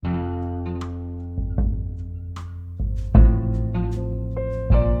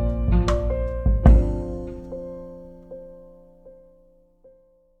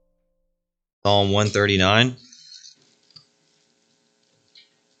Psalm 139.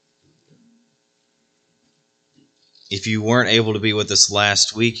 If you weren't able to be with us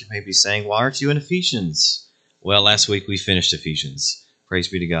last week, you may be saying, why aren't you in Ephesians? Well, last week we finished Ephesians. Praise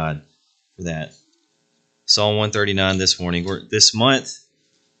be to God for that. Psalm 139 this morning. This month,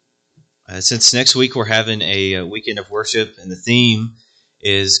 since next week we're having a weekend of worship, and the theme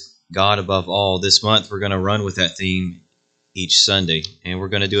is God above all. This month we're going to run with that theme each Sunday, and we're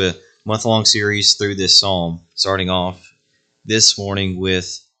going to do a month-long series through this psalm, starting off this morning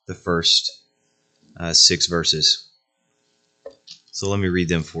with the first 6 verses. So let me read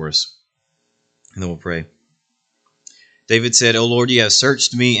them for us, and then we'll pray. David said, O Lord, you have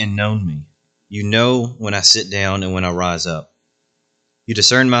searched me and known me. You know when I sit down and when I rise up. You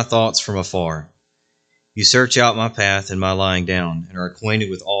discern my thoughts from afar. You search out my path and my lying down, and are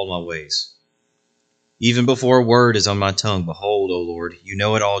acquainted with all my ways. Even before a word is on my tongue, behold, O Lord, you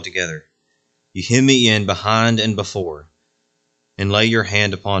know it altogether. You hem me in behind and before, and lay your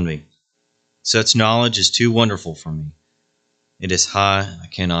hand upon me. Such knowledge is too wonderful for me. It is high, I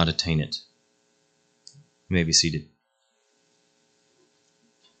cannot attain it. You may be seated.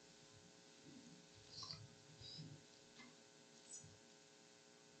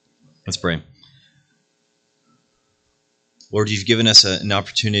 Let's pray. Lord, you've given us an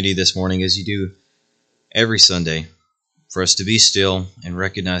opportunity this morning, as you do every Sunday, for us to be still and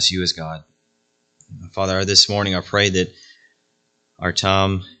recognize you as God. Father, this morning I pray that our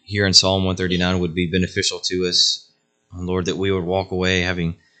time here in Psalm 139 would be beneficial to us. Lord, that we would walk away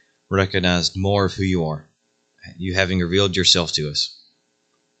having recognized more of who you are, you having revealed yourself to us.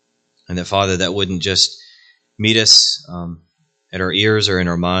 And that, Father, that wouldn't just meet us at our ears or in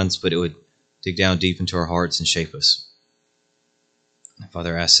our minds, but it would dig down deep into our hearts and shape us.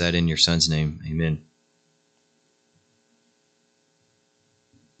 Father, I ask that in your Son's name. Amen.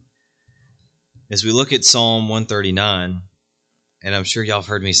 As we look at Psalm 139, and I'm sure y'all have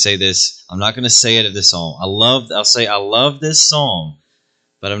heard me say this, I'm not going to say it of this psalm. I'll say I love this psalm,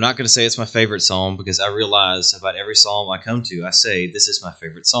 but I'm not going to say it's my favorite psalm, because I realize about every psalm I come to, I say this is my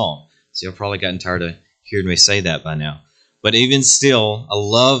favorite psalm. So you've probably gotten tired of hearing me say that by now. But even still, I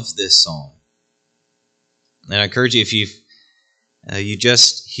love this psalm. And I encourage you, if you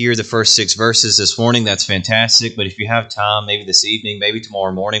just hear the first 6 verses this morning, that's fantastic. But if you have time, maybe this evening, maybe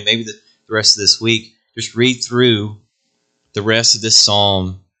tomorrow morning, maybe the rest of this week, just read through the rest of this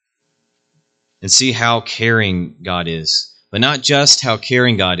psalm and see how caring God is. But not just how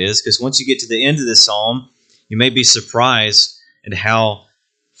caring God is, because once you get to the end of this psalm, you may be surprised at how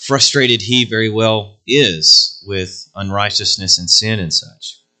frustrated he very well is with unrighteousness and sin and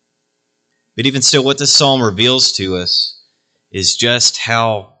such. But even still, what this psalm reveals to us is just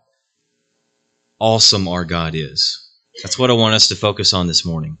how awesome our God is. That's what I want us to focus on this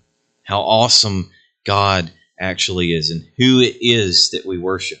morning. How awesome God actually is, and who it is that we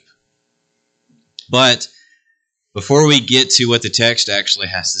worship. But before we get to what the text actually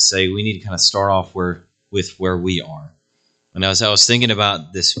has to say, we need to kind of start off with where we are. And as I was thinking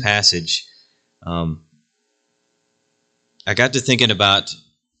about this passage, I got to thinking about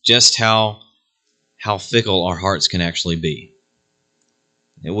just how fickle our hearts can actually be.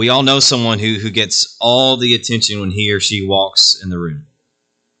 And we all know someone who gets all the attention when he or she walks in the room,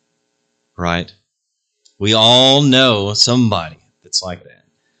 right? We all know somebody that's like that.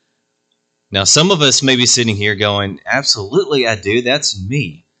 Now, some of us may be sitting here going, absolutely I do, that's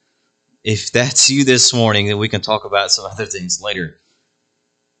me. If that's you this morning, then we can talk about some other things later.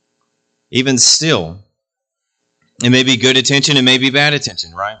 Even still, it may be good attention, it may be bad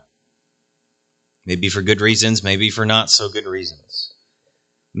attention, right? Maybe for good reasons, maybe for not so good reasons.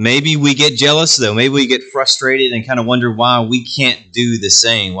 Maybe we get jealous, though. Maybe we get frustrated and kind of wonder why we can't do the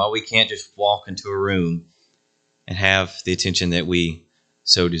same, why we can't just walk into a room and have the attention that we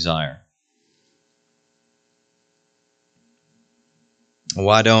so desire.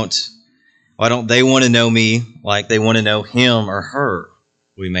 Why don't they want to know me like they want to know him or her,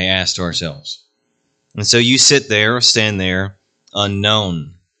 we may ask to ourselves. And so you sit there or stand there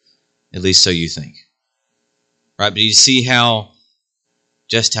unknown, at least so you think. Right? But you see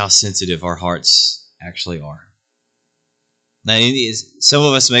just how sensitive our hearts actually are. Now, some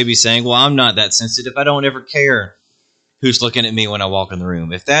of us may be saying, well, I'm not that sensitive. I don't ever care who's looking at me when I walk in the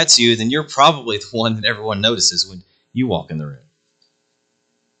room. If that's you, then you're probably the one that everyone notices when you walk in the room.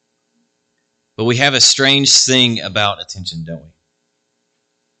 But we have a strange thing about attention, don't we?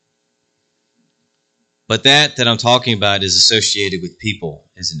 But that I'm talking about is associated with people,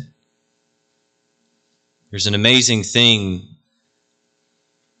 isn't it? There's an amazing thing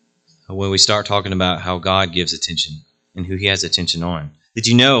when we start talking about how God gives attention and who he has attention on. Did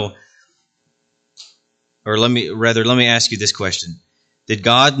you know Or let me ask you this question. Did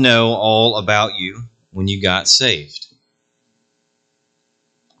God know all about you when you got saved?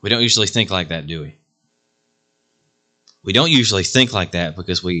 We don't usually think like that, do we? We don't usually think like that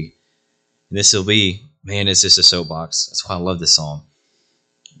because and this will be, man, it's just a soapbox. That's why I love this psalm.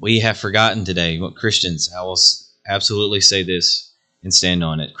 We have forgotten today, what Christians, I will absolutely say this and stand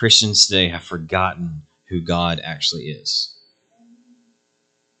on it. Christians today have forgotten who God actually is.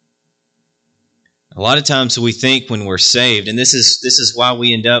 A lot of times we think when we're saved, and this is why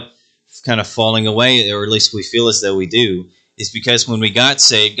we end up kind of falling away, or at least we feel as though we do, is because when we got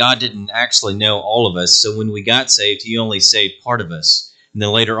saved, God didn't actually know all of us. So when we got saved, He only saved part of us. And then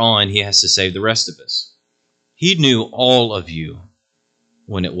later on, He has to save the rest of us. He knew all of you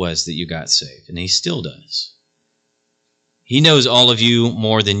when it was that you got saved, and He still does. He knows all of you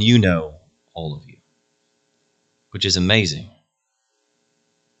more than you know all of you, which is amazing.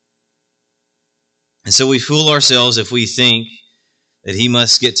 And so we fool ourselves if we think that He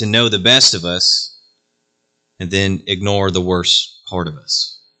must get to know the best of us and then ignore the worst part of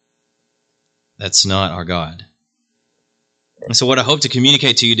us. That's not our God. And so what I hope to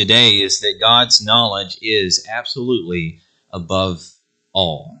communicate to you today is that God's knowledge is absolutely above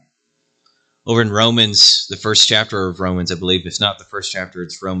all. Over in Romans, the first chapter of Romans, I believe, if not the first chapter,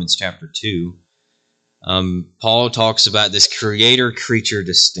 it's Romans chapter 2, Paul talks about this creator-creature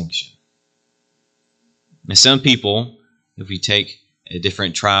distinction. Now, some people, if we take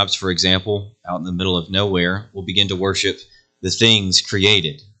different tribes, for example, out in the middle of nowhere, will begin to worship the things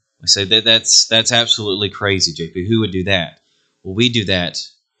created. I say that's absolutely crazy, JP. Who would do that? Well, we do that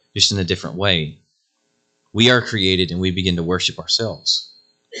just in a different way. We are created and we begin to worship ourselves.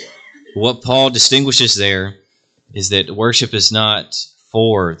 What Paul distinguishes there is that worship is not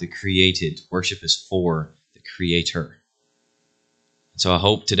for the created. Worship is for the Creator. So I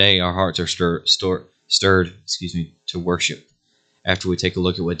hope today our hearts are stirred to worship after we take a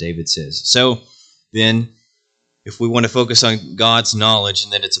look at what David says. So then, if we want to focus on God's knowledge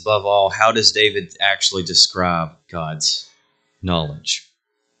and that it's above all, how does David actually describe God's knowledge?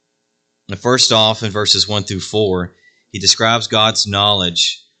 And first off, in verses 1 through 4, he describes God's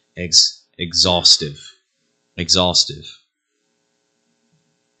knowledge as exhaustive. Exhaustive.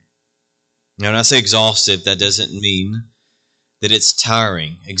 Now, when I say exhaustive, that doesn't mean that it's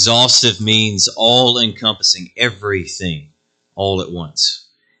tiring. Exhaustive means all-encompassing, everything, all at once.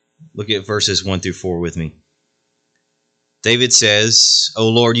 Look at verses 1 through 4 with me. David says, "O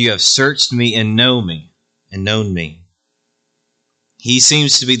Lord, you have searched me and known me." He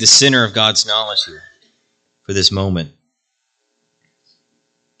seems to be the center of God's knowledge here for this moment.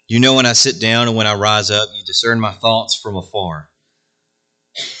 You know when I sit down and when I rise up, you discern my thoughts from afar.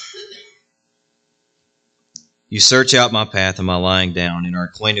 You search out my path and my lying down and are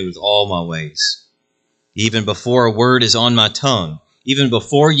acquainted with all my ways. Even before a word is on my tongue, even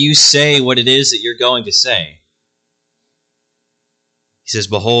before you say what it is that you're going to say. He says,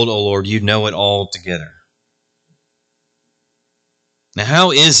 "Behold, O Lord, you know it all together." Now,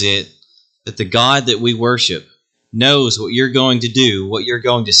 how is it that the God that we worship knows what you're going to do, what you're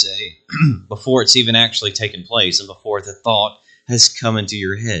going to say, before it's even actually taken place and before the thought has come into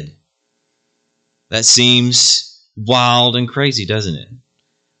your head? That seems wild and crazy, doesn't it?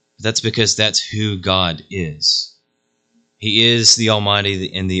 That's because that's who God is. He is the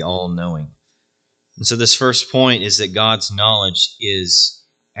Almighty and the All-Knowing. And so this first point is that God's knowledge is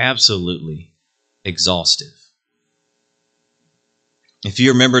absolutely exhaustive. If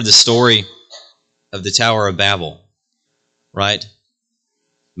you remember the story of the Tower of Babel, right?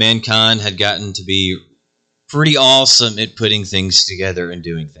 Mankind had gotten to be pretty awesome at putting things together and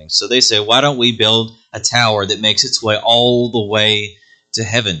doing things. So they say, why don't we build a tower that makes its way all the way to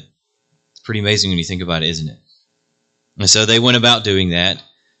heaven? It's pretty amazing when you think about it, isn't it? And so they went about doing that,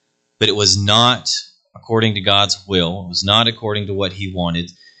 but it was not according to God's will. It was not according to what He wanted.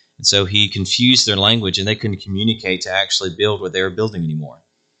 And so He confused their language and they couldn't communicate to actually build what they were building anymore.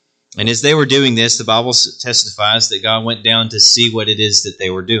 And as they were doing this, the Bible testifies that God went down to see what it is that they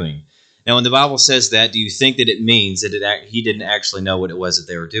were doing. Now, when the Bible says that, do you think that it means that He didn't actually know what it was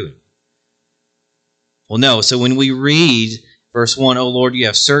that they were doing? Well, no. So when we read verse 1, "O Lord, you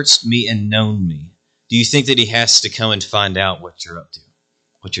have searched me and known me," do you think that He has to come and find out what you're up to,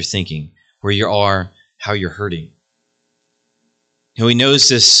 what you're thinking, where you are, how you're hurting? And He knows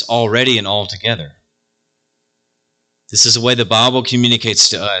this already and altogether. This is the way the Bible communicates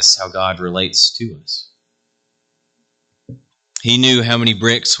to us how God relates to us. He knew how many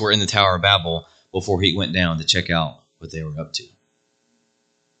bricks were in the Tower of Babel before He went down to check out what they were up to.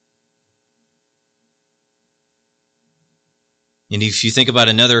 And if you think about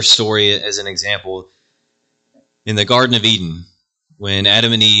another story as an example, In the Garden of Eden, when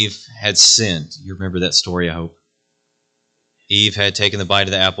Adam and Eve had sinned, you remember that story, I hope. Eve had taken the bite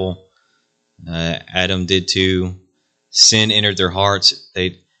of the apple. Adam did too. Sin entered their hearts.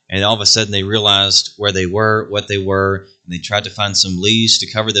 And all of a sudden they realized where they were, what they were, and they tried to find some leaves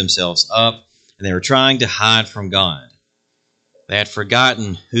to cover themselves up, and they were trying to hide from God. They had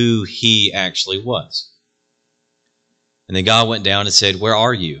forgotten who He actually was. And then God went down and said, "Where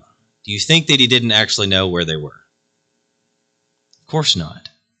are you?" Do you think that He didn't actually know where they were? Of course not.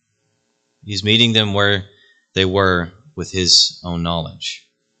 He's meeting them where they were with His own knowledge.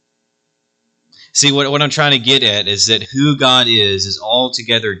 See, what I'm trying to get at is that who God is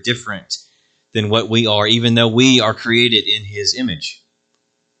altogether different than what we are, even though we are created in His image.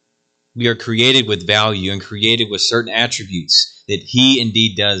 We are created with value and created with certain attributes that He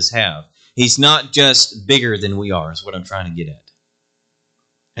indeed does have. He's not just bigger than we are, is what I'm trying to get at.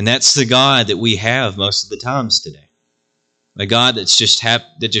 And that's the God that we have most of the times today. A God that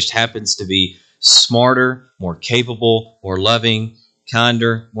just happens to be smarter, more capable, more loving,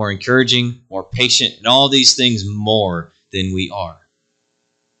 kinder, more encouraging, more patient, and all these things more than we are.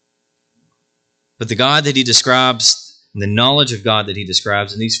 But the God that He describes, and the knowledge of God that He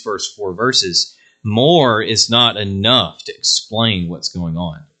describes in these first 4 verses, more is not enough to explain what's going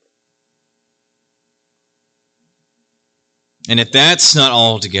on. And if that's not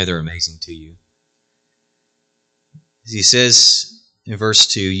altogether amazing to you, as He says in verse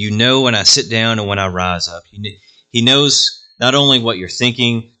 2, "You know when I sit down and when I rise up." He knows not only what you're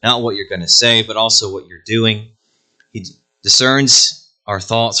thinking, not what you're going to say, but also what you're doing. He discerns our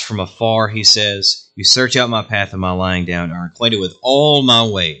thoughts from afar, He says. "You search out my path and my lying down, and are acquainted with all my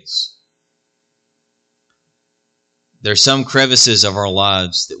ways." There are some crevices of our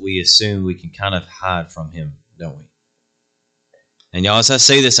lives that we assume we can kind of hide from Him, don't we? And y'all, as I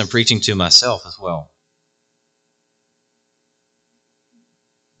say this, I'm preaching to myself as well.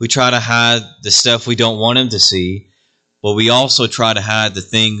 We try to hide the stuff we don't want Him to see, but we also try to hide the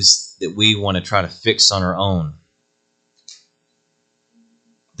things that we want to try to fix on our own,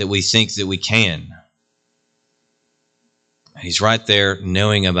 that we think that we can. He's right there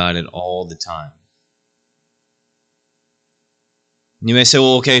knowing about it all the time. You may say,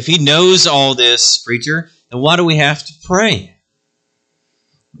 well, okay, if He knows all this, preacher, then why do we have to pray?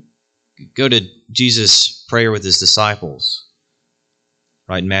 Go to Jesus' prayer with His disciples,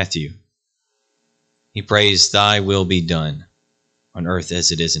 right in Matthew. He prays, "Thy will be done on earth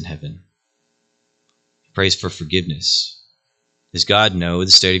as it is in heaven." He prays for forgiveness. Does God know the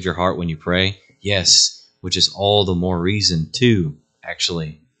state of your heart when you pray? Yes, which is all the more reason to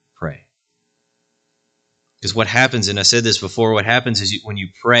actually pray. Because what happens, and I said this before, what happens is when you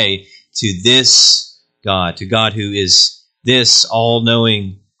pray to this God, to God who is this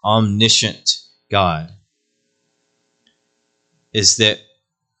all-knowing, omniscient God, is that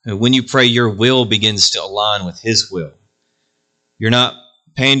when you pray, your will begins to align with His will. You're not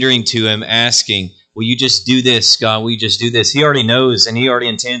pandering to Him, asking, "Will you just do this, God? Will you just do this?" He already knows and He already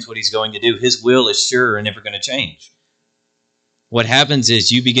intends what He's going to do. His will is sure and never going to change. What happens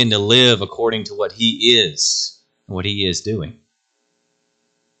is you begin to live according to what He is and what He is doing.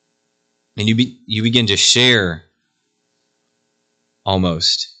 And you begin to share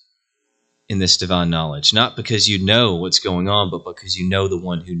almost in this divine knowledge, not because you know what's going on, but because you know the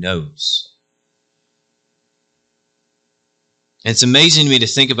one who knows. And it's amazing to me to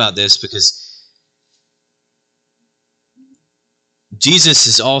think about this because Jesus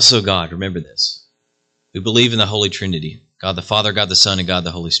is also God. Remember this. We believe in the Holy Trinity, God the Father, God the Son, and God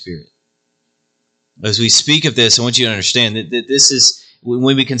the Holy Spirit. As we speak of this, I want you to understand that this is,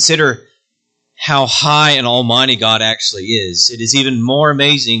 when we consider how high and almighty God actually is, it is even more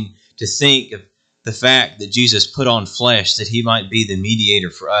amazing to think of the fact that Jesus put on flesh that He might be the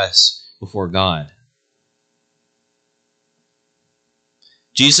mediator for us before God.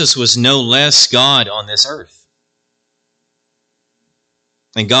 Jesus was no less God on this earth.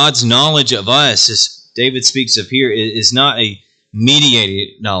 And God's knowledge of us, as David speaks of here, is not a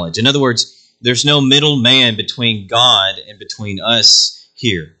mediated knowledge. In other words, there's no middle man between God and between us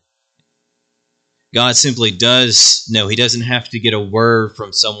here. God simply does know. He doesn't have to get a word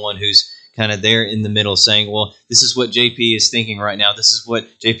from someone who's kind of there in the middle saying, well, this is what JP is thinking right now. This is what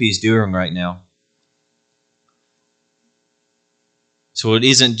JP is doing right now. So it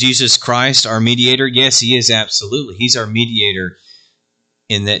isn't Jesus Christ our mediator? Yes, He is, absolutely. He's our mediator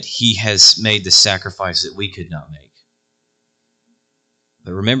in that He has made the sacrifice that we could not make.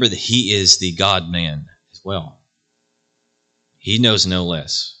 But remember that He is the God-man as well. He knows no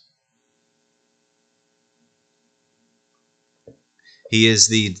less. He is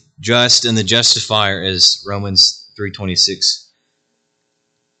the just and the justifier, as Romans 3:26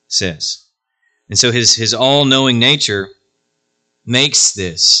 says. And so his all-knowing nature makes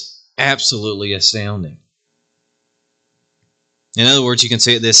this absolutely astounding. In other words, you can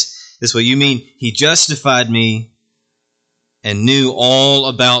say it this way. You mean he justified me and knew all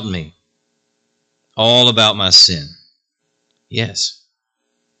about me, all about my sin? Yes,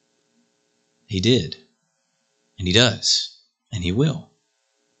 he did, and he does, and he will.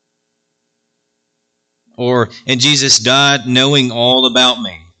 And Jesus died knowing all about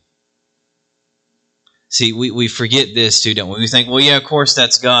me. See, we forget this too, don't we? We think, well, yeah, of course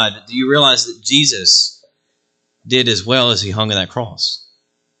that's God. Do you realize that Jesus did as well as he hung on that cross?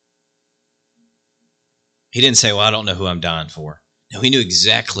 He didn't say, well, I don't know who I'm dying for. No, he knew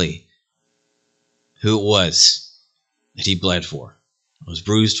exactly who it was that he bled for, was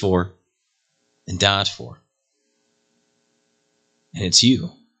bruised for, and died for. And it's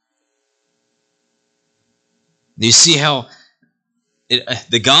you. You see how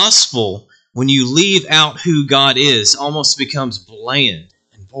the gospel, when you leave out who God is, almost becomes bland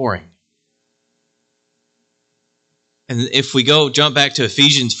and boring. And if we jump back to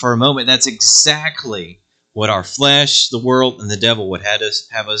Ephesians for a moment, that's exactly what our flesh, the world, and the devil would have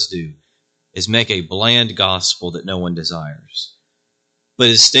us do, is make a bland gospel that no one desires. But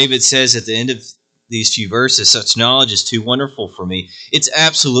as David says at the end of these few verses, such knowledge is too wonderful for me. It's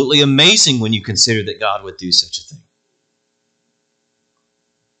absolutely amazing when you consider that God would do such a thing.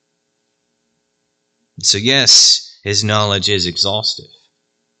 So yes, his knowledge is exhaustive.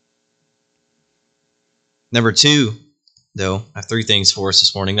 Number two, though, I have three things for us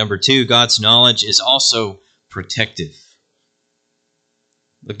this morning. Number two, God's knowledge is also protective.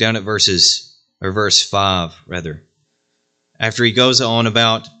 Look down at verse 5, rather. After he goes on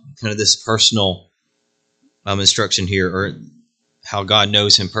about kind of this personal instruction here, or how God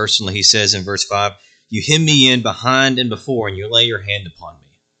knows him personally, he says in verse 5, you hem me in behind and before, and you lay your hand upon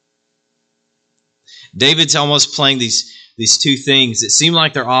me. David's almost playing these two things that seem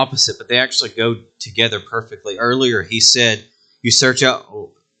like they're opposite, but they actually go together perfectly. Earlier, he said, you search out,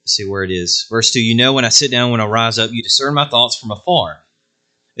 let's see where it is. Verse 2, you know when I sit down, when I rise up, you discern my thoughts from afar.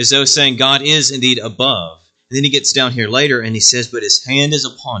 As though saying God is indeed above. And then he gets down here later and he says, but his hand is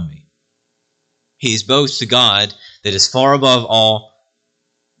upon me. He's both the God that is far above all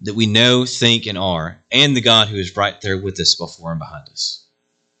that we know, think, and are, and the God who is right there with us before and behind us.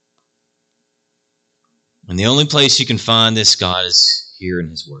 And the only place you can find this God is here in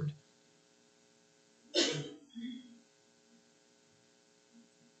his word.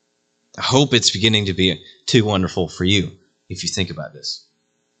 I hope it's beginning to be too wonderful for you if you think about this.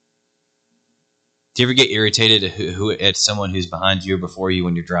 Do you ever get irritated at someone who's behind you or before you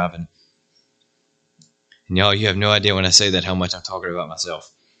when you're driving? And y'all, you have no idea when I say that how much I'm talking about myself.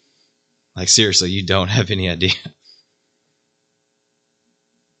 Like seriously, you don't have any idea.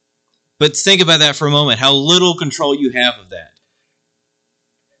 But think about that for a moment, how little control you have of that.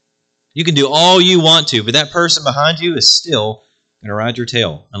 You can do all you want to, but that person behind you is still going to ride your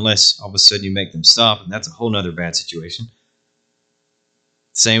tail, unless all of a sudden you make them stop, and that's a whole other bad situation.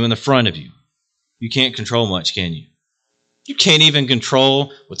 Same in the front of you. You can't control much, can you? You can't even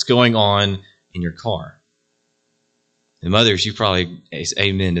control what's going on in your car. And mothers, you probably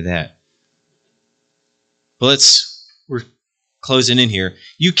amen to that. But we're closing in here.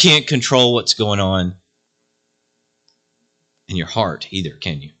 You can't control what's going on in your heart either,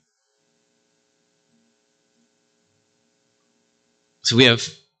 can you? So we have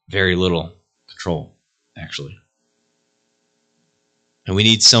very little control, actually. And we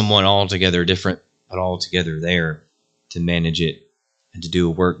need someone altogether different, but altogether there to manage it and to do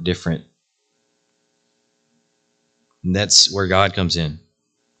a work different. And that's where God comes in.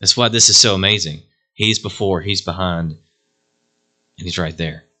 That's why this is so amazing. He's before, he's behind, and he's right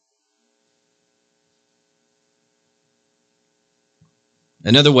there.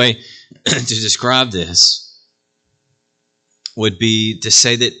 Another way to describe this would be to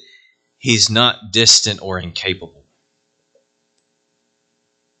say that he's not distant or incapable.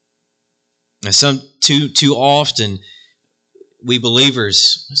 And too often, we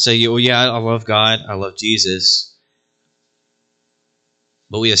believers say, well, yeah, I love God, I love Jesus.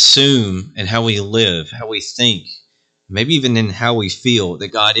 But we assume in how we live, how we think, maybe even in how we feel, that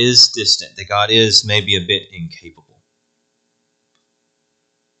God is distant, that God is maybe a bit incapable.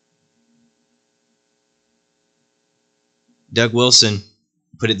 Doug Wilson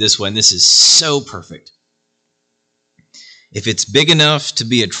put it this way, and this is so perfect. If it's big enough to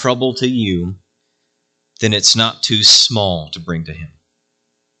be a trouble to you, then it's not too small to bring to him.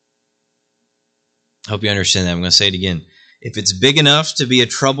 I hope you understand that. I'm going to say it again. If it's big enough to be a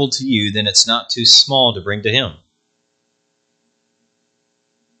trouble to you, then it's not too small to bring to him.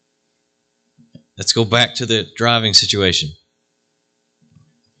 Let's go back to the driving situation.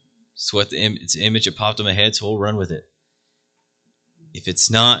 It's what it's the image that popped in my head, so we'll run with it. If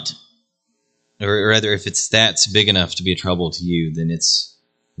it's not, or rather, if that's big enough to be a trouble to you, then it's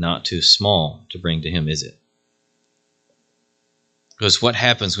not too small to bring to him, is it? Because what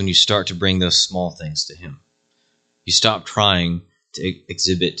happens when you start to bring those small things to him? You stop trying to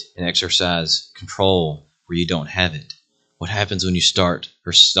exhibit and exercise control where you don't have it. What happens when you start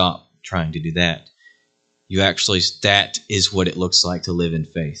or stop trying to do that? That is what it looks like to live in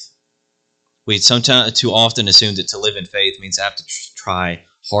faith. We sometimes too often assume that to live in faith means I have to try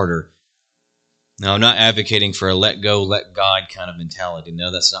harder. Now, I'm not advocating for a let go, let God kind of mentality.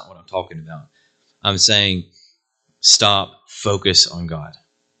 No, that's not what I'm talking about. I'm saying stop, focus on God.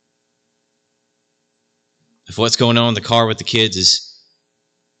 If what's going on in the car with the kids is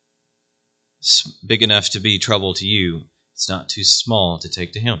big enough to be trouble to you, it's not too small to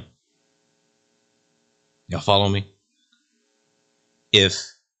take to him. Y'all follow me? If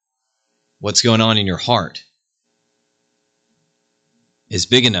what's going on in your heart is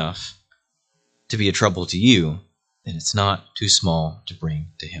big enough to be a trouble to you, then it's not too small to bring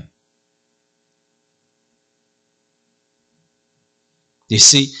to him. You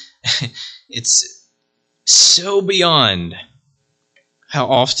see, it's so beyond how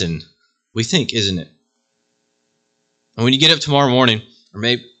often we think, isn't it? And when you get up tomorrow morning, or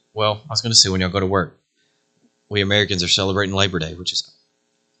maybe, I was going to say when y'all go to work, we Americans are celebrating Labor Day, which is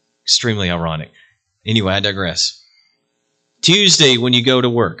extremely ironic. Anyway, I digress. Tuesday, when you go to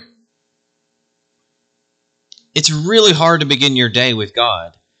work, it's really hard to begin your day with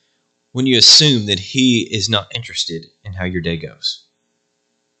God when you assume that he is not interested in how your day goes.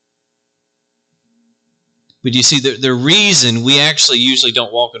 But you see, the reason we actually usually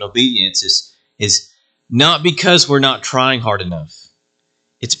don't walk in obedience is not because we're not trying hard enough.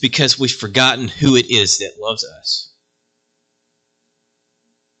 It's because we've forgotten who it is that loves us.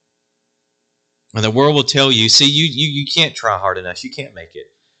 And the world will tell you, see, you can't try hard enough. You can't make it.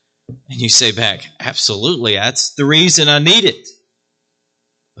 And you say back, absolutely, that's the reason I need it.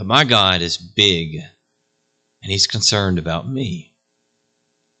 But my God is big, and he's concerned about me.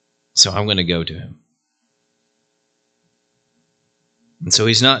 So I'm going to go to him. And so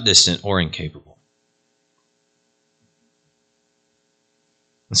he's not distant or incapable.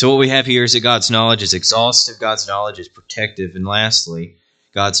 And so what we have here is that God's knowledge is exhaustive, God's knowledge is protective, and lastly,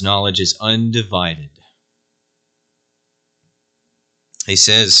 God's knowledge is undivided. He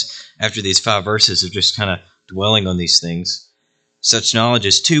says, after these 5 verses of just kind of dwelling on these things, such knowledge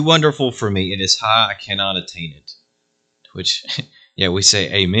is too wonderful for me. It is high, I cannot attain it. Which, we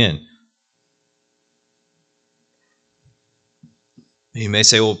say amen. You may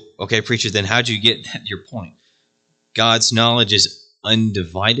say, well, okay, preacher, then how'd you get your point? God's knowledge is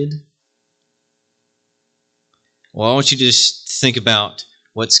undivided? Well, I want you to just think about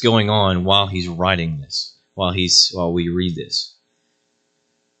what's going on while he's writing this, while we read this.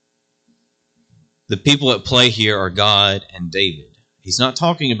 The people at play here are God and David. He's not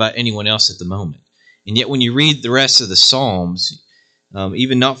talking about anyone else at the moment. And yet when you read the rest of the Psalms,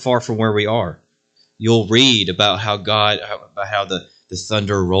 even not far from where we are, you'll read about how the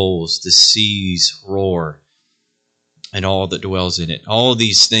thunder rolls, the seas roar, and all that dwells in it. All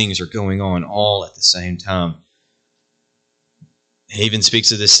these things are going on all at the same time. He even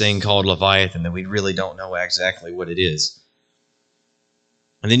speaks of this thing called Leviathan that we really don't know exactly what it is.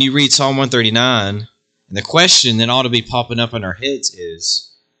 And then you read Psalm 139, and the question that ought to be popping up in our heads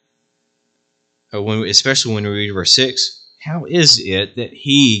is, especially when we read verse 6, how is it that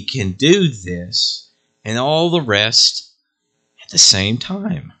he can do this and all the rest at the same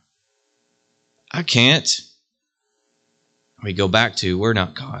time? I can't. We go back to, we're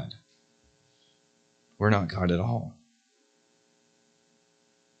not God. We're not God at all.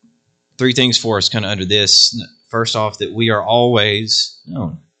 3 things for us kind of under this. First off, that we are always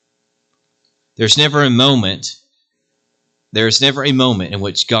known. There's never a moment in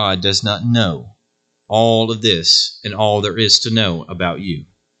which God does not know all of this and all there is to know about you.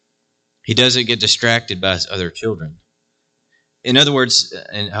 He doesn't get distracted by his other children. In other words,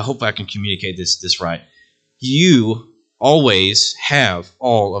 and I hope I can communicate this right, you always have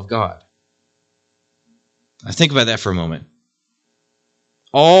all of God. Now think about that for a moment.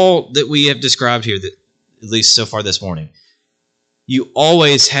 All that we have described here, at least so far this morning, you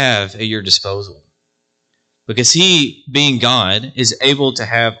always have at your disposal. Because he, being God, is able to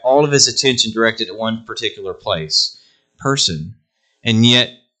have all of his attention directed at one particular person, and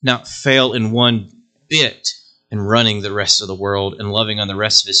yet not fail in one bit and running the rest of the world and loving on the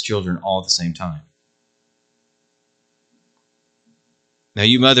rest of his children all at the same time. Now,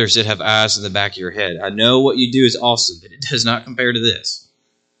 you mothers that have eyes in the back of your head, I know what you do is awesome, but it does not compare to this.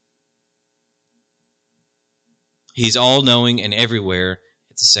 He's all-knowing and everywhere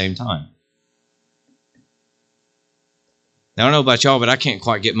at the same time. Now, I don't know about y'all, but I can't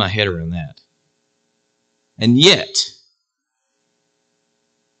quite get my head around that. And yet,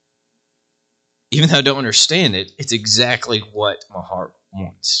 even though I don't understand it, it's exactly what my heart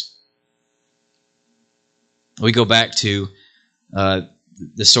wants. We go back to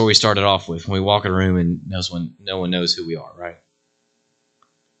the story we started off with, when we walk in a room and no one knows who we are, right?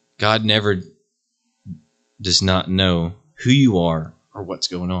 God never does not know who you are or what's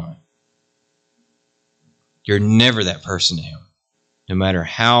going on. You're never that person to him, no matter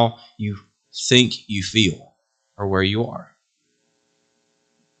how you think you feel or where you are.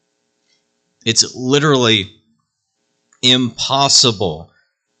 It's literally impossible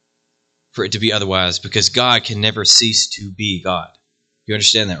for it to be otherwise, because God can never cease to be God. You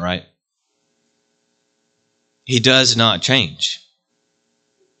understand that, right? He does not change.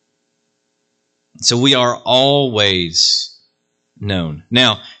 So we are always known.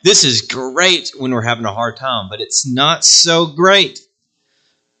 Now, this is great when we're having a hard time, but it's not so great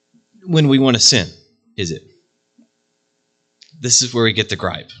when we want to sin, is it? This is where we get the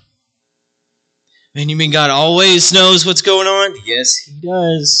gripe. Man, you mean God always knows what's going on? Yes, he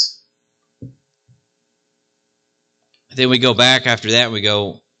does. Then we go back after that and we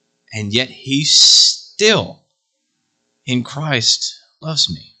go, and yet he still, in Christ,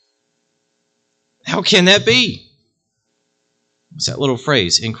 loves me. How can that be? What's that little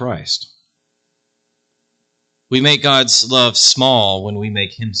phrase, in Christ? We make God's love small when we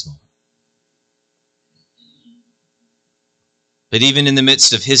make him small. But even in the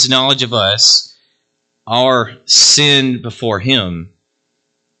midst of his knowledge of us, our sin before him,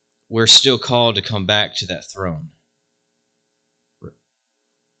 we're still called to come back to that throne.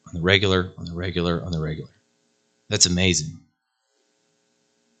 On the regular. That's amazing.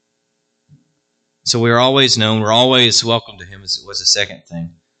 So we're always known. We're always welcome to him, as it was the second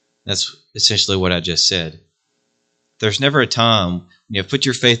thing. That's essentially what I just said. There's never a time when you have put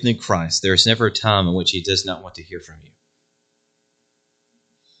your faith in Christ, there's never a time in which he does not want to hear from you.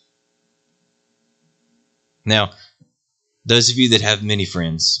 Now, those of you that have many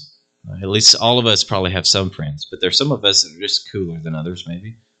friends, at least all of us probably have some friends, but there's some of us that are just cooler than others,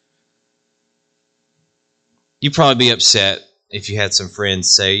 maybe. You'd probably be upset if you had some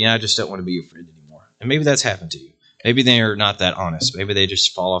friends say, I just don't want to be your friend anymore. And maybe that's happened to you. Maybe they are not that honest. Maybe they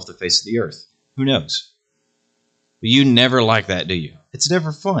just fall off the face of the earth. Who knows? But you never like that, do you? It's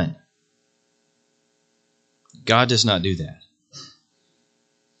never fun. God does not do that.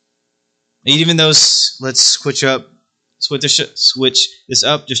 Even those, let's switch this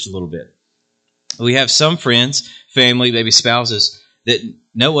up just a little bit. We have some friends, family, maybe spouses, that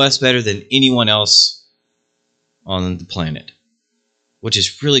know us better than anyone else on the planet, which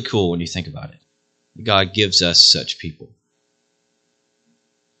is really cool when you think about it. God gives us such people.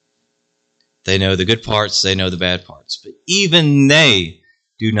 They know the good parts, they know the bad parts, but even they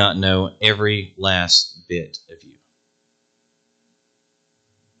do not know every last bit of you.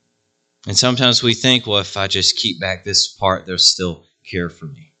 And sometimes we think, well, if I just keep back this part, they'll still care for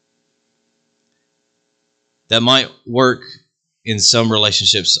me. That might work in some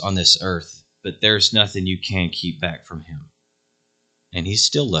relationships on this earth, but there's nothing you can keep back from him. And he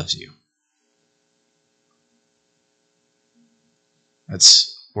still loves you.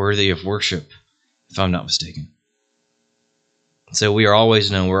 That's worthy of worship, if I'm not mistaken. So we are always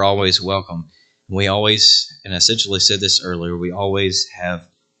known, we're always welcome. We always, and I essentially said this earlier, we always have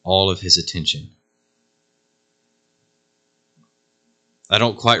all of his attention. I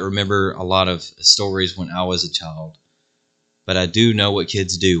don't quite remember a lot of stories when I was a child, but I do know what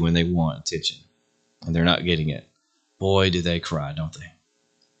kids do when they want attention and they're not getting it. Boy, do they cry, don't they?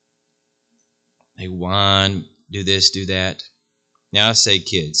 They whine, do this, do that. Now I say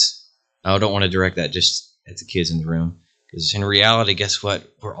kids. I don't want to direct that just at the kids in the room, because in reality, guess what?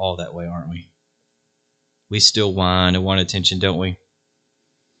 We're all that way, aren't we? We still whine and want attention, don't we?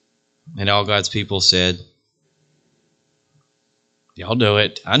 And all God's people said, y'all know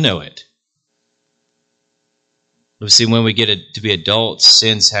it. I know it. But see, when we get to be adults,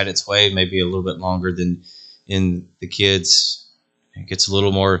 sin's had its way maybe a little bit longer than in the kids. It gets a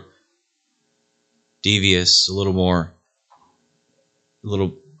little more devious, a little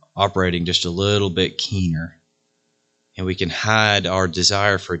operating just a little bit keener. And we can hide our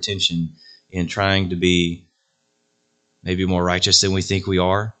desire for attention in trying to be maybe more righteous than we think we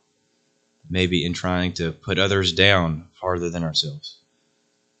are. maybe in trying to put others down farther than ourselves.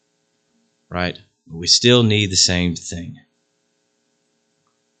 Right? But we still need the same thing.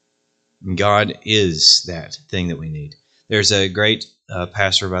 And God is that thing that we need. There's a great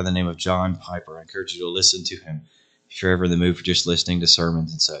pastor by the name of John Piper. I encourage you to listen to him if you're ever in the mood for just listening to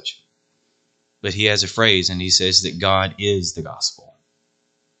sermons and such. But he has a phrase, and he says that God is the gospel,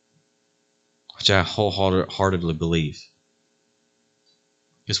 which I wholeheartedly believe.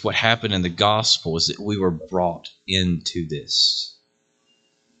 Because what happened in the gospel is that we were brought into this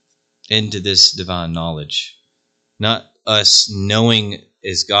divine knowledge. Not us knowing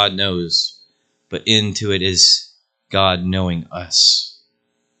as God knows, but into it as God knowing us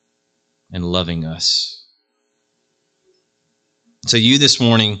and loving us. So you this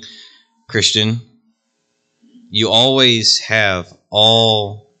morning, Christian, you always have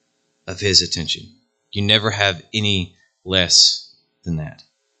all of His attention. You never have any less than that.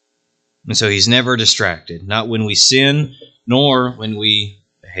 And so He's never distracted, not when we sin, nor when we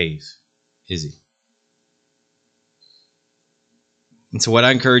behave, is He? And so what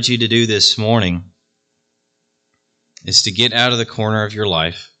I encourage you to do this morning is to get out of the corner of your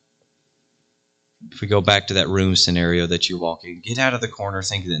life. If we go back to that room scenario that you walk in, get out of the corner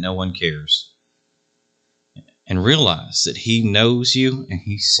thinking that no one cares. And realize that He knows you and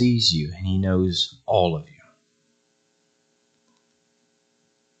He sees you and He knows all of you.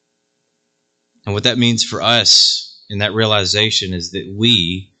 And what that means for us in that realization is that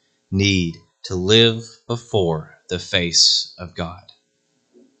we need to live before the face of God.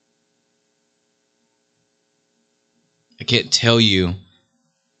 I can't tell you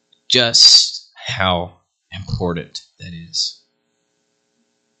just how important that is.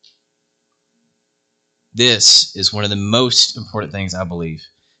 This is one of the most important things I believe.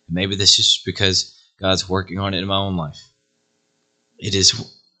 And maybe this is just because God's working on it in my own life. It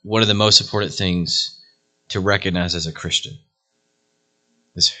is one of the most important things to recognize as a Christian,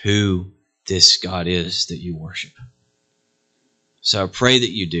 is who this God is that you worship. So I pray that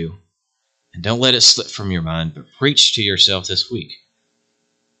you do. And don't let it slip from your mind, but preach to yourself this week.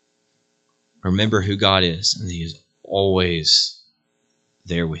 Remember who God is, and He is always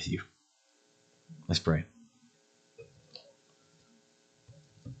there with you. Let's pray.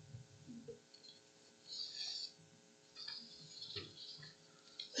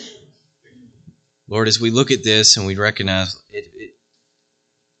 Lord, as we look at this and we recognize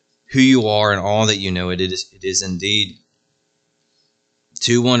who you are and all that you know, it is indeed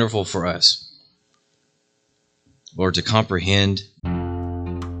too wonderful for us, Lord, to comprehend.